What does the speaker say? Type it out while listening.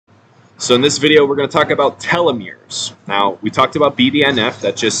So in this video, we're going to talk about telomeres. Now, we talked about BDNF,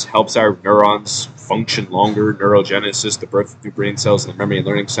 that just helps our neurons function longer, neurogenesis, the birth of new brain cells in the memory and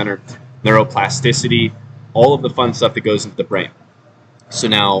learning center, neuroplasticity, all of the fun stuff that goes into the brain. So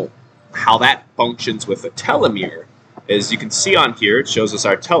now, how that functions with a telomere is, you can see on here, it shows us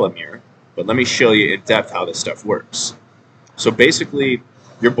our telomere, but let me show you in depth how this stuff works. So basically,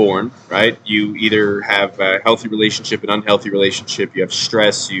 you're born, right? You either have a healthy relationship, an unhealthy relationship, you have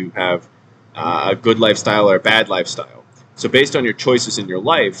stress, you have a good lifestyle or a bad lifestyle. So based on your choices in your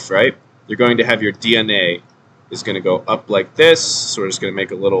life, right, you're going to have your DNA is going to go up like this. So we're just going to make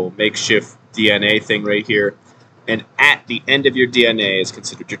a little makeshift DNA thing right here. And at the end of your DNA is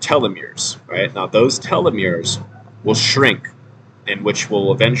considered your telomeres, right? Now those telomeres will shrink, and which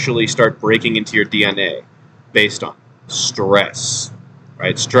will eventually start breaking into your DNA based on stress.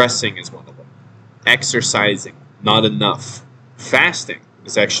 Right? Stressing is one of them. Exercising, not enough. Fasting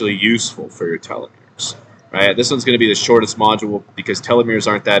is actually useful for your telomeres. Right? This one's going to be the shortest module because telomeres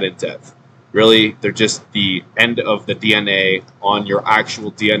aren't that in depth. Really, they're just the end of the DNA on your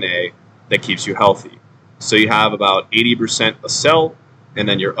actual DNA that keeps you healthy. So you have about 80% a cell, and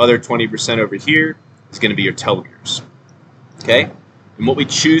then your other 20% over here is going to be your telomeres. Okay? And what we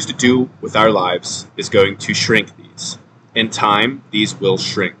choose to do with our lives is going to shrink these. In time, these will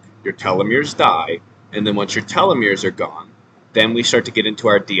shrink. Your telomeres die, and then once your telomeres are gone, then we start to get into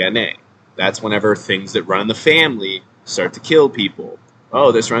our DNA. That's whenever things that run in the family start to kill people.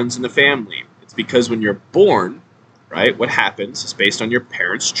 Oh, this runs in the family. It's because when you're born, right, what happens is based on your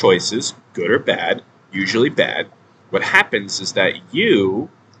parents' choices, good or bad, usually bad. What happens is that you,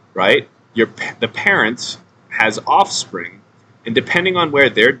 right, the parent has offspring, and depending on where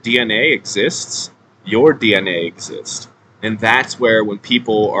their DNA exists, your DNA exists. And that's where when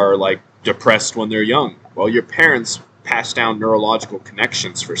people are like depressed when they're young, well, your parents pass down neurological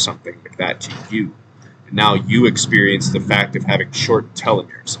connections for something like that to you. And now you experience the fact of having short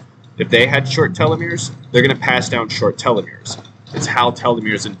telomeres. If they had short telomeres, they're going to pass down short telomeres. It's how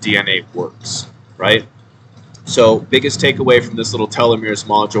telomeres and DNA works, right? So biggest takeaway from this little telomeres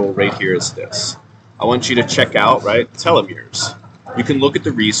module right here is this. I want you to check out, right, telomeres. You can look at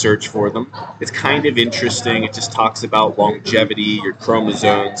the research for them. It's kind of interesting. It just talks about longevity, your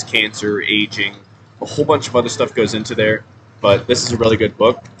chromosomes, cancer, aging. A whole bunch of other stuff goes into there. But this is a really good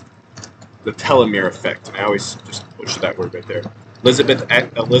book. The Telomere Effect. And I always just push that word right there. Elizabeth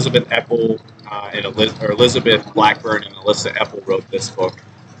Epple Elizabeth Blackburn and Alyssa Epple wrote this book.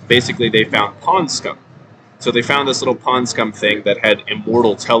 Basically, they found pond scum. So they found this little pond scum thing that had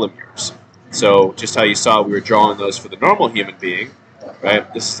immortal telomeres. So just how you saw we were drawing those for the normal human being,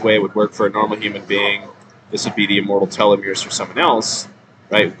 right? This is the way it would work for a normal human being. This would be the immortal telomeres for someone else,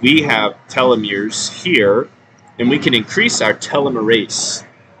 right? We have telomeres here, and we can increase our telomerase,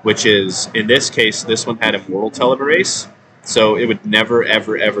 which is, in this case, this one had immortal telomerase, so it would never,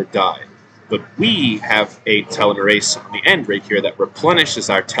 ever, ever die. But we have a telomerase on the end right here that replenishes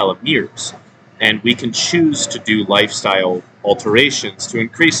our telomeres, and we can choose to do lifestyle alterations to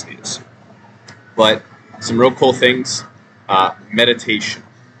increase these. But some real cool things, meditation,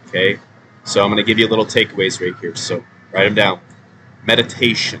 okay? So I'm going to give you a little takeaways right here, so write them down.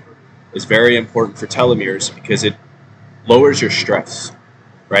 Meditation is very important for telomeres because it lowers your stress,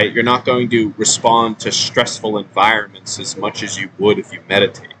 right? You're not going to respond to stressful environments as much as you would if you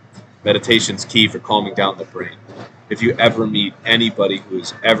meditate. Meditation's key for calming down the brain. If you ever meet anybody who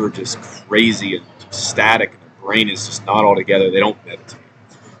is ever just crazy and static and their brain is just not all together, they don't meditate.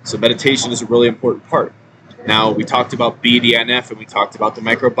 So meditation is a really important part. Now, we talked about BDNF and we talked about the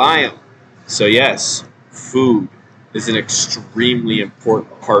microbiome. So yes, food is an extremely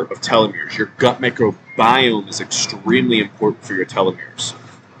important part of telomeres. Your gut microbiome is extremely important for your telomeres.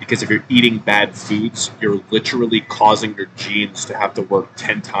 Because if you're eating bad foods, you're literally causing your genes to have to work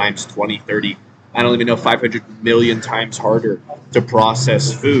 10 times, 20, 30, I don't even know, 500 million times harder to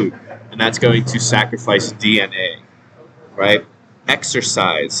process food. And that's going to sacrifice DNA, right?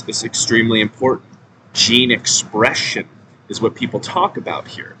 Exercise is extremely important. Gene expression is what people talk about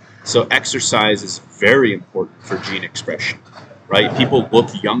here. So exercise is very important for gene expression, right? People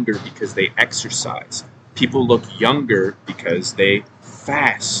look younger because they exercise. People look younger because they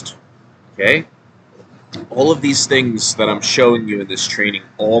fast, okay? All of these things that I'm showing you in this training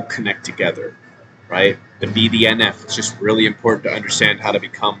all connect together, right? The BDNF, it's just really important to understand how to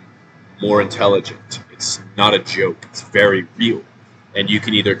become more intelligent. It's not a joke. It's very real. And you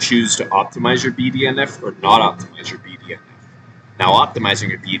can either choose to optimize your BDNF or not optimize your BDNF. Now, optimizing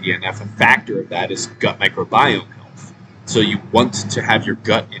your BDNF, a factor of that is gut microbiome health. So you want to have your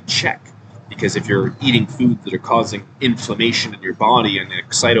gut in check. Because if you're eating foods that are causing inflammation in your body and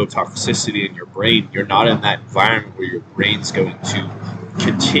excitotoxicity in your brain, you're not in that environment where your brain's going to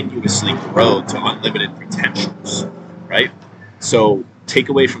continuously grow to unlimited potentials, right? So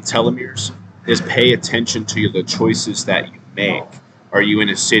takeaway from telomeres is pay attention to the choices that you make. Are you in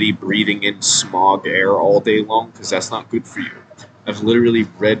a city breathing in smog air all day long? Because that's not good for you. I've literally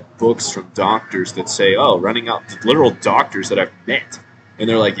read books from doctors that say, oh, running out, literal doctors that I've met. And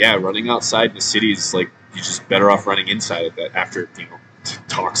they're like, yeah, running outside in the city is like, you're just better off running inside of that after,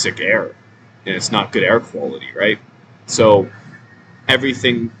 toxic air. And it's not good air quality, right? So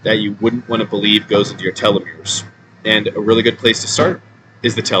everything that you wouldn't want to believe goes into your telomeres. And a really good place to start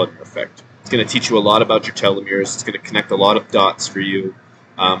is the telomere effect. It's going to teach you a lot about your telomeres. It's going to connect a lot of dots for you.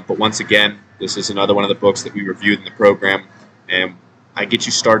 But once again, this is another one of the books that we reviewed in the program. And I get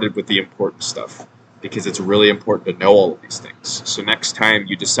you started with the important stuff because it's really important to know all of these things. So next time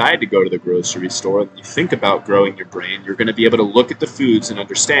you decide to go to the grocery store and you think about growing your brain, you're going to be able to look at the foods and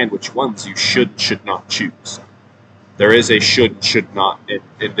understand which ones you should and should not choose. There is a should and should not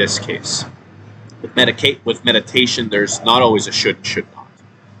in this case. With meditation, there's not always a should and should not,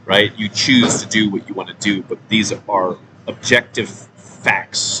 right? You choose to do what you want to do, but these are objective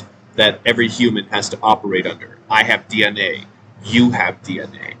facts that every human has to operate under. I have DNA. You have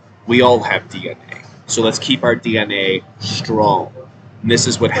DNA. We all have DNA. So let's keep our DNA strong. And this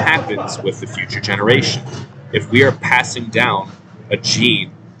is what happens with the future generation. If we are passing down a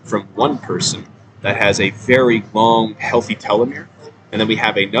gene from one person that has a very long, healthy telomere, and then we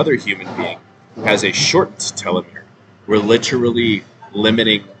have another human being who has a shortened telomere, we're literally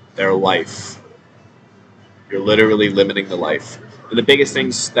limiting their life. You're literally limiting the life. And the biggest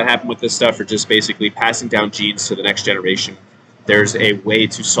things that happen with this stuff are just basically passing down genes to the next generation. There's a way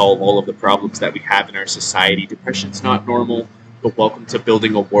to solve all of the problems that we have in our society. Depression's not normal, but welcome to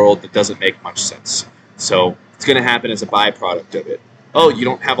building a world that doesn't make much sense. So it's going to happen as a byproduct of it. Oh, you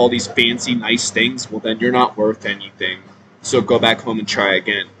don't have all these fancy, nice things? Well, then you're not worth anything. So go back home and try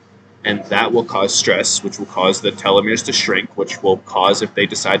again. And that will cause stress, which will cause the telomeres to shrink, which will cause, if they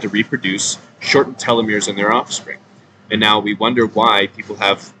decide to reproduce, shortened telomeres in their offspring. And now we wonder why people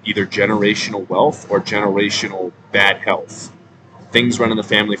have either generational wealth or generational bad health. Things run in the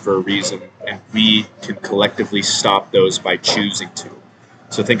family for a reason, and we can collectively stop those by choosing to.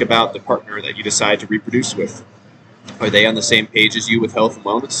 So think about the partner that you decide to reproduce with. Are they on the same page as you with health and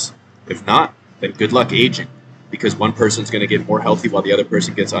wellness? If not, then good luck aging, because one person's going to get more healthy while the other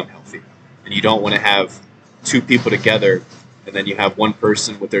person gets unhealthy. And you don't want to have two people together, and then you have one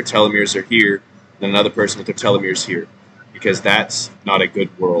person with their telomeres are here, and then another person with their telomeres here, because that's not a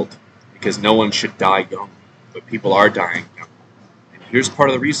good world, because no one should die young, but people are dying young. And here's part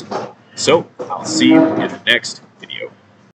of the reason. So I'll see you in the next video.